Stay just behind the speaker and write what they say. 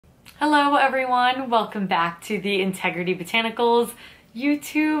Hello everyone, welcome back to the Integrity Botanicals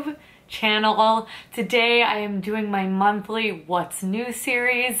YouTube channel. Today I am doing my monthly What's New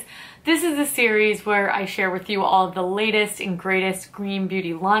series. This is a series where I share with you all of the latest and greatest green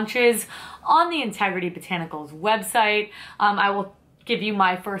beauty launches on the Integrity Botanicals website. I will give you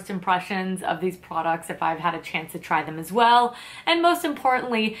my first impressions of these products if I've had a chance to try them as well. And most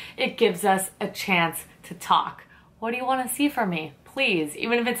importantly, it gives us a chance to talk. What do you want to see from me? Please,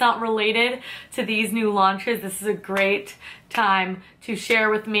 even if it's not related to these new launches, this is a great time to share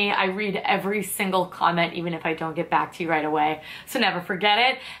with me. I read every single comment, even if I don't get back to you right away, so never forget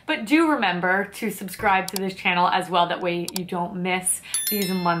it. But do remember to subscribe to this channel as well, that way you don't miss these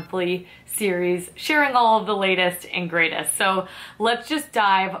monthly series sharing all of the latest and greatest. So let's just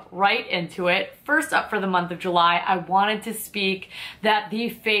dive right into it. First up, for the month of July, I wanted to speak that the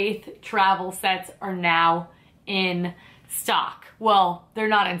Faith travel sets are now in stock. Well, they're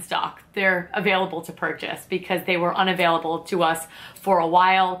not in stock. They're available to purchase because they were unavailable to us for a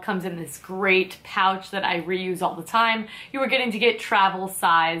while. Comes in this great pouch that I reuse all the time. You were getting to get travel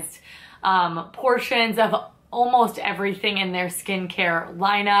sized portions of almost everything in their skincare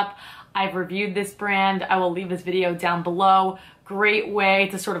lineup. I've reviewed this brand. I will leave this video down below. Great way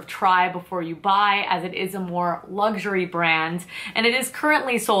to sort of try before you buy, as it is a more luxury brand and it is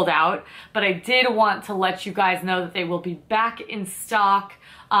currently sold out, but I did want to let you guys know that they will be back in stock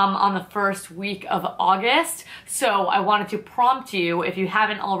on the first week of August. So I wanted to prompt you, if you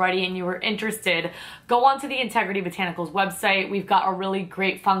haven't already and you were interested, go onto the Integrity Botanicals website. We've got a really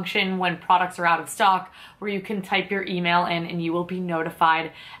great function when products are out of stock where you can type your email in and you will be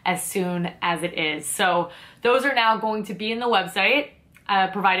notified as soon as it is. So those are now going to be in the website,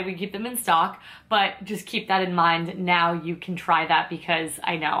 provided we keep them in stock, but just keep that in mind. Now you can try that, because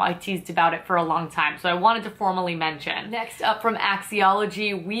I know I teased about it for a long time, so I wanted to formally mention. Next up, from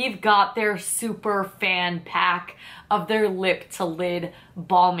Axiology, we've got their super fan pack of their lip to lid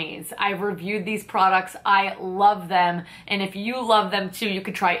balmies. I've reviewed these products. I love them, and if you love them too, you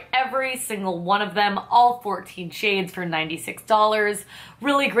could try every single one of them, all 14 shades for $96.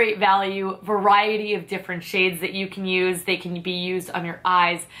 Really great value, variety of different shades that you can use. They can be used on your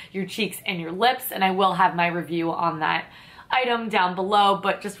eyes, your cheeks, and your lips, and I will have my review on that item down below.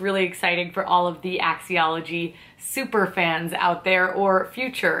 But just really exciting for all of the Axiology super fans out there, or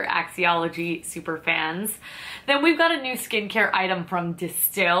future Axiology super fans. Then we've got a new skincare item from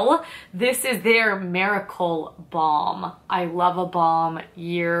Distill. This is their Miracle Balm. I love a balm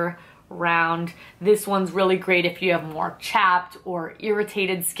year round. This one's really great if you have more chapped or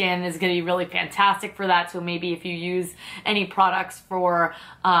irritated skin. Is going to be really fantastic for that. So maybe if you use any products for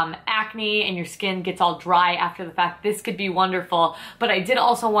acne and your skin gets all dry after the fact, this could be wonderful. But I did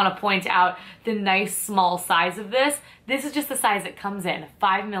also want to point out the nice small size of this. This is just the size it comes in,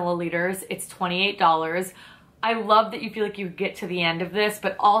 5 milliliters. It's $28. I love that you feel like you get to the end of this,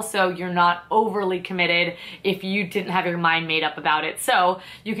 but also you're not overly committed if you didn't have your mind made up about it. So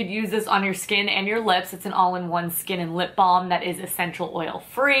you could use this on your skin and your lips. It's an all-in-one skin and lip balm that is essential oil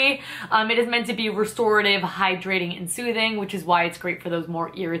free. It is meant to be restorative, hydrating, and soothing, which is why it's great for those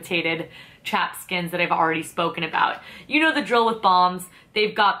more irritated, chapped skins that I've already spoken about. You know the drill with balms.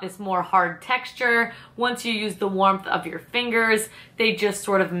 They've got this more hard texture. Once you use the warmth of your fingers, they just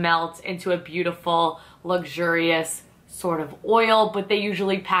sort of melt into a beautiful, luxurious sort of oil, but they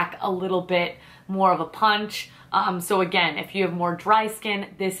usually pack a little bit more of a punch. So again, if you have more dry skin,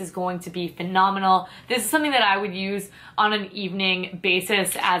 this is going to be phenomenal. This is something that I would use on an evening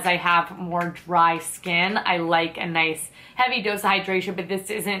basis as I have more dry skin. I like a nice heavy dose of hydration, but this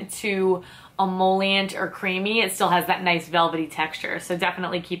isn't too emollient or creamy. It still has that nice velvety texture, so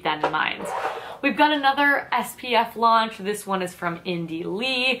definitely keep that in mind. We've got another SPF launch. This one is from Indie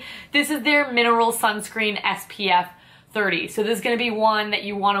Lee. This is their Mineral Sunscreen SPF 30. So this is going to be one that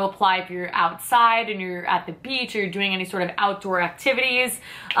you want to apply if you're outside and you're at the beach or you're doing any sort of outdoor activities.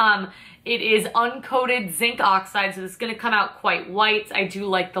 It is uncoated zinc oxide, so this is going to come out quite white. I do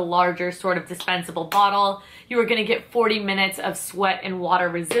like the larger sort of dispensable bottle. You are going to get 40 minutes of sweat and water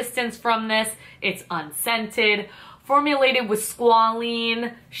resistance from this. It's unscented. Formulated with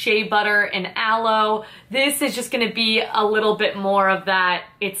squalene, shea butter, and aloe. This is just going to be a little bit more of that.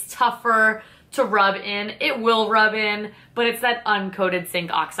 It's tougher to rub in. It will rub in, but it's that uncoated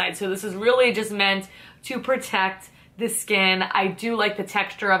zinc oxide. So this is really just meant to protect the skin. I do like the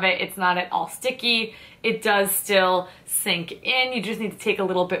texture of it. It's not at all sticky. It does still sink in. You just need to take a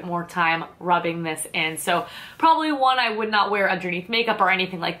little bit more time rubbing this in. So probably one I would not wear underneath makeup or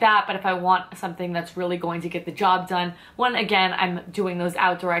anything like that, but if I want something that's really going to get the job done, when again I'm doing those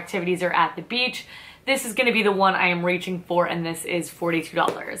outdoor activities or at the beach, this is going to be the one I am reaching for, and this is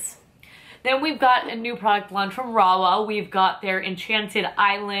 $42. Then we've got a new product launch from Rawa. We've got their Enchanted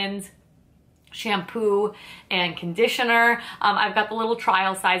Island shampoo and conditioner. I've got the little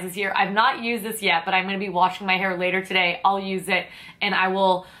trial sizes here. I've not used this yet, but I'm going to be washing my hair later today. I'll use it and I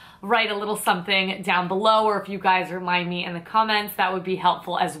will write a little something down below, or if you guys remind me in the comments, that would be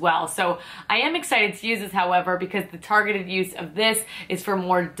helpful as well. So I am excited to use this, however, because the targeted use of this is for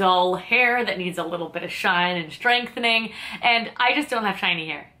more dull hair that needs a little bit of shine and strengthening, and I just don't have shiny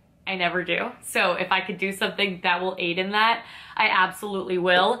hair. I never do. So if I could do something that will aid in that, I absolutely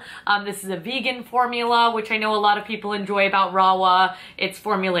will. This is a vegan formula, which I know a lot of people enjoy about Rawa. It's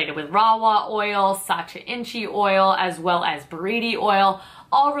formulated with Rawa oil, Sacha Inchi oil, as well as Buriti oil.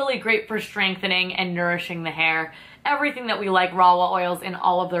 All really great for strengthening and nourishing the hair. Everything that we like Rawa oils in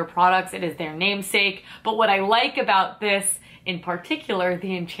all of their products, it is their namesake. But what I like about this, in particular,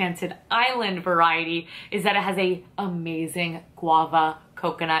 the Enchanted Island variety, is that it has an amazing guava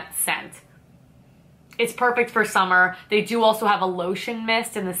coconut scent. It's perfect for summer. They do also have a lotion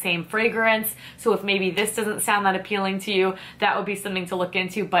mist in the same fragrance, so if maybe this doesn't sound that appealing to you, that would be something to look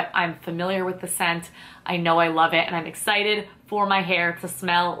into, but I'm familiar with the scent. I know I love it, and I'm excited for my hair to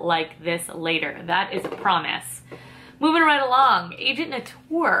smell like this later. That is a promise. Moving right along, Agent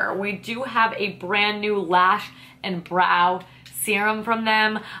Nature. We do have a brand new lash and brow serum from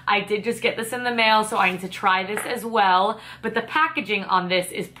them. I did just get this in the mail, so I need to try this as well, but the packaging on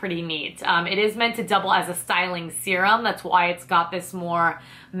this is pretty neat. It is meant to double as a styling serum. That's why it's got this more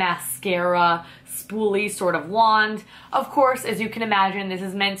mascara spoolie sort of wand. Of course, as you can imagine, this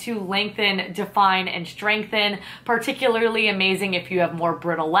is meant to lengthen, define, and strengthen. Particularly amazing if you have more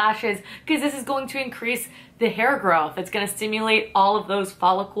brittle lashes, because this is going to increase the hair growth. It's going to stimulate all of those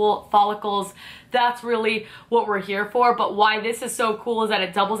follicles. That's really what we're here for. But why this is so cool is that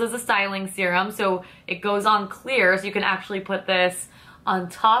it doubles as a styling serum, so it goes on clear, so you can actually put this on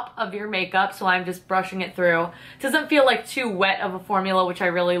top of your makeup. So I'm just brushing it through. It doesn't feel like too wet of a formula, which I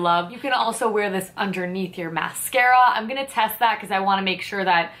really love. You can also wear this underneath your mascara. I'm gonna test that because I want to make sure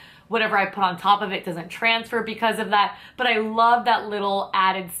that whatever I put on top of it doesn't transfer because of that, but I love that little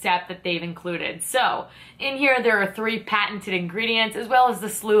added step that they've included. So in here there are 3 patented ingredients, as well as the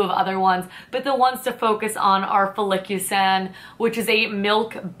slew of other ones, but the ones to focus on are follicucin, which is a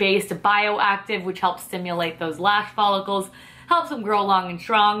milk-based bioactive which helps stimulate those lash follicles, helps them grow long and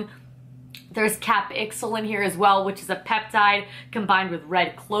strong. There's Capixyl in here as well, which is a peptide combined with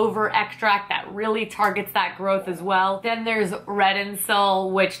red clover extract that really targets that growth as well. Then there's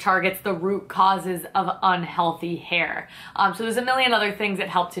Retinol, which targets the root causes of unhealthy hair. So there's a million other things that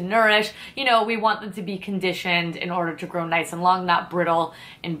help to nourish. You know, we want them to be conditioned in order to grow nice and long, not brittle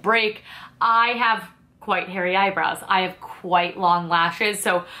and break. I have quite hairy eyebrows. I have quite long lashes,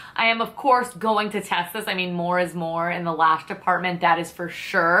 so I am of course going to test this. I mean, more is more in the lash department, that is for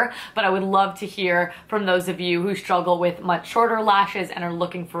sure, but I would love to hear from those of you who struggle with much shorter lashes and are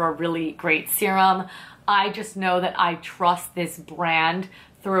looking for a really great serum. I just know that I trust this brand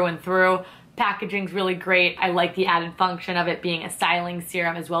through and through. Packaging's really great. I like the added function of it being a styling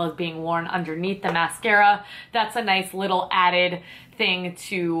serum as well as being worn underneath the mascara. That's a nice little added thing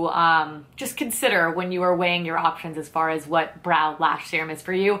to just consider when you are weighing your options as far as what brow lash serum is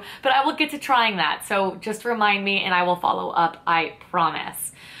for you. But I will get to trying that, so just remind me and I will follow up, I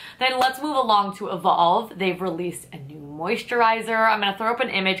promise. Then let's move along to Evolve. They've released a new moisturizer. I'm gonna throw up an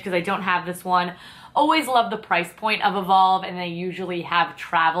image because I don't have this one. Always love the price point of Evolve, and they usually have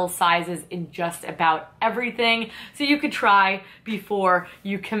travel sizes in just about everything, so you could try before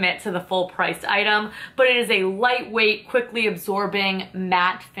you commit to the full priced item. But it is a lightweight, quickly absorbing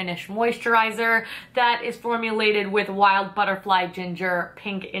matte finish moisturizer that is formulated with wild butterfly ginger,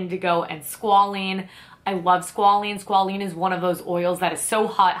 pink indigo, and squalene. I love squalene. Squalene is one of those oils that is so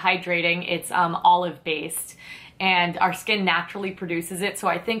hot hydrating. It's olive based, and our skin naturally produces it, so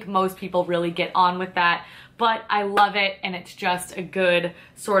I think most people really get on with that. But I love it, and it's just a good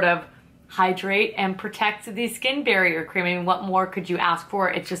sort of hydrate and protect the skin barrier cream. I mean, what more could you ask for?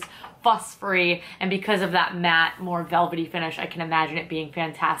 It's just fuss-free, and because of that matte, more velvety finish, I can imagine it being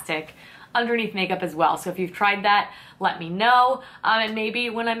fantastic underneath makeup as well. So if you've tried that, let me know, and maybe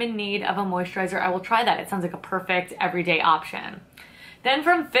when I'm in need of a moisturizer, I will try that. It sounds like a perfect everyday option. Then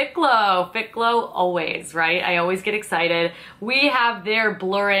from FITGLOW, FITGLOW always, right? I always get excited. We have their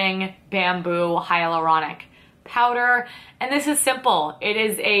Blurring Bamboo Hyaluronic Powder, and this is simple. It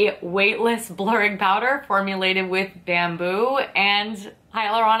is a weightless blurring powder formulated with bamboo and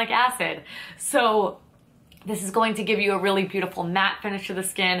hyaluronic acid. So this is going to give you a really beautiful matte finish to the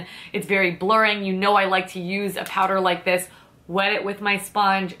skin. It's very blurring. You know I like to use a powder like this wet it with my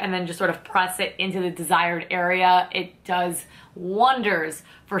sponge, and then just sort of press it into the desired area. It does wonders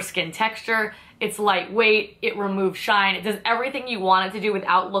for skin texture. It's lightweight, it removes shine, it does everything you want it to do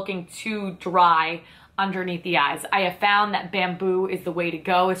without looking too dry underneath the eyes. I have found that bamboo is the way to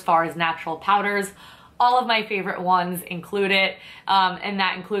go as far as natural powders. All of my favorite ones include it, and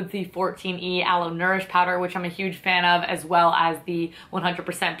that includes the 14E Aloe Nourish Powder, which I'm a huge fan of, as well as the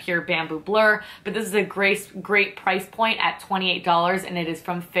 100% Pure Bamboo Blur. But this is a great price point at $28, and it is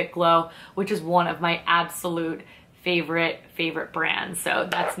from FITGLOW, which is one of my absolute favorite brands. So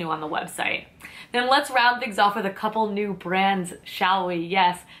that's new on the website. Then let's round things off with a couple new brands, shall we?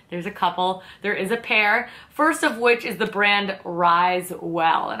 Yes, there's a couple. There is a pair. First of which is the brand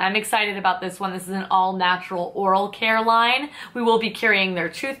RISEWELL, and I'm excited about this one. This is an all-natural oral care line. We will be carrying their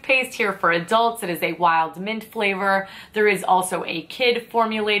toothpaste here for adults. It is a wild mint flavor. There is also a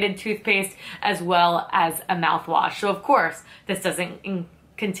kid-formulated toothpaste as well as a mouthwash. So of course, this doesn't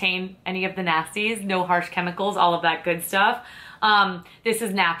contain any of the nasties, no harsh chemicals, all of that good stuff. This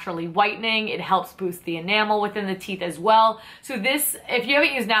is naturally whitening. It helps boost the enamel within the teeth as well. So this, if you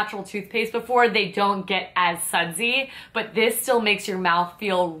haven't used natural toothpaste before, they don't get as sudsy, but this still makes your mouth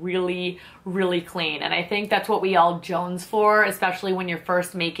feel really clean. And I think that's what we all jones for, especially when you're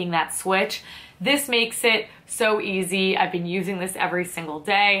first making that switch. This makes it so easy. I've been using this every single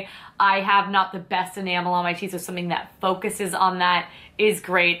day. I have not the best enamel on my teeth, so something that focuses on that is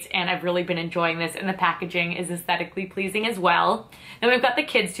great, and I've really been enjoying this, and the packaging is aesthetically pleasing as well. Then we've got the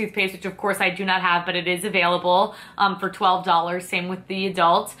kids toothpaste, which of course I do not have, but it is available for $12, same with the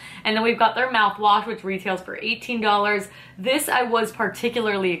adults. And then we've got their mouthwash, which retails for $18. This I was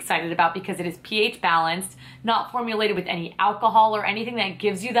particularly excited about because it is pH balanced, not formulated with any alcohol or anything that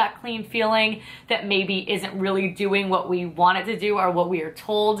gives you that clean feeling that maybe isn't really doing what we want it to do or what we are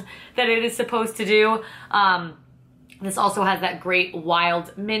told that it is supposed to do. This also has that great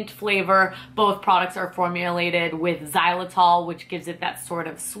wild mint flavor. Both products are formulated with xylitol, which gives it that sort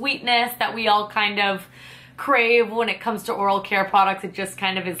of sweetness that we all kind of crave when it comes to oral care products. It just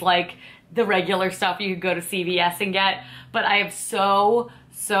kind of is like the regular stuff you could go to CVS and get. But I have so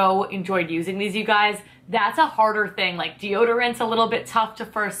enjoyed using these, you guys. That's a harder thing. Like deodorant's a little bit tough to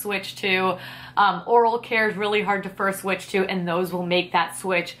first switch to. Oral care is really hard to first switch to, and those will make that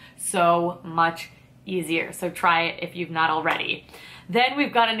switch so much easier. So try it if you've not already. Then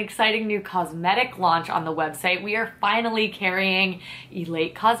we've got an exciting new cosmetic launch on the website. We are finally carrying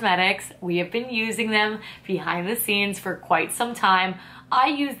ELATE Cosmetics. We have been using them behind the scenes for quite some time. I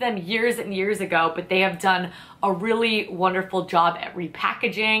used them years and years ago, but they have done a really wonderful job at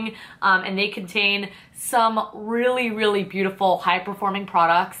repackaging, and they contain some really beautiful high-performing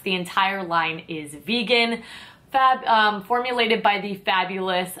products. The entire line is vegan, formulated by the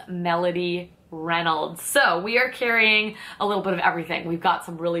fabulous Melody Reynolds. So we are carrying a little bit of everything. We've got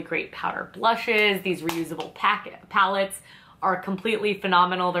some really great powder blushes. These reusable palettes are completely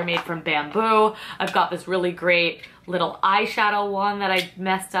phenomenal. They're made from bamboo. I've got this really great little eyeshadow one that I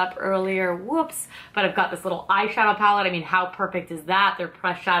messed up earlier. Whoops. But I've got this little eyeshadow palette. I mean, how perfect is that? Their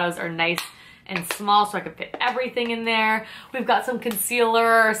pressed shadows are nice and small, so I can fit everything in there. We've got some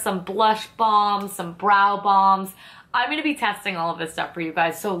concealer, some blush balms, some brow balms. I'm going to be testing all of this stuff for you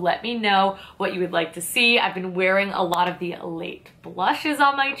guys, so let me know what you would like to see. I've been wearing a lot of the ELATE blushes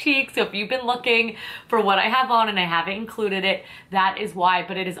on my cheeks, so if you've been looking for what I have on and I haven't included it, that is why,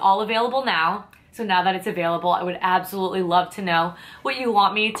 but it is all available now. So now that it's available, I would absolutely love to know what you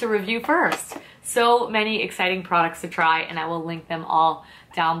want me to review first. So many exciting products to try, and I will link them all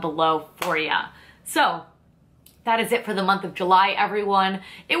down below for you. So that is it for the month of July, everyone.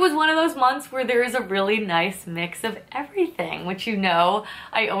 It was one of those months where there is a really nice mix of everything, which you know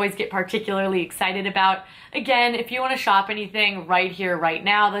I always get particularly excited about. Again, if you want to shop anything right here, right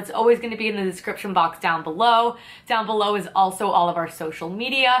now, that's always going to be in the description box down below. Down below is also all of our social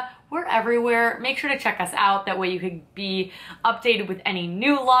media. We're everywhere. Make sure to check us out. That way you can be updated with any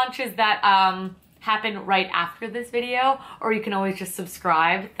new launches that happen right after this video, or you can always just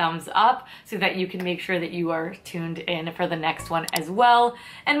subscribe, thumbs up, so that you can make sure that you are tuned in for the next one as well.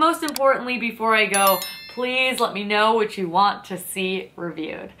 And most importantly, before I go, please let me know what you want to see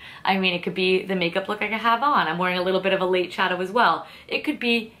reviewed. I mean, it could be the makeup look I have on. I'm wearing a little bit of a late shadow as well. It could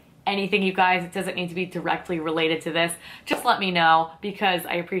be anything, you guys. It doesn't need to be directly related to this. Just let me know, because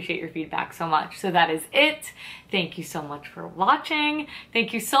I appreciate your feedback so much. So that is it. Thank you so much for watching.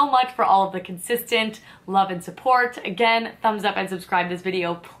 Thank you so much for all of the consistent love and support. Again, thumbs up and subscribe to this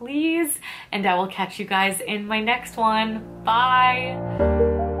video, please. And I will catch you guys in my next one. Bye.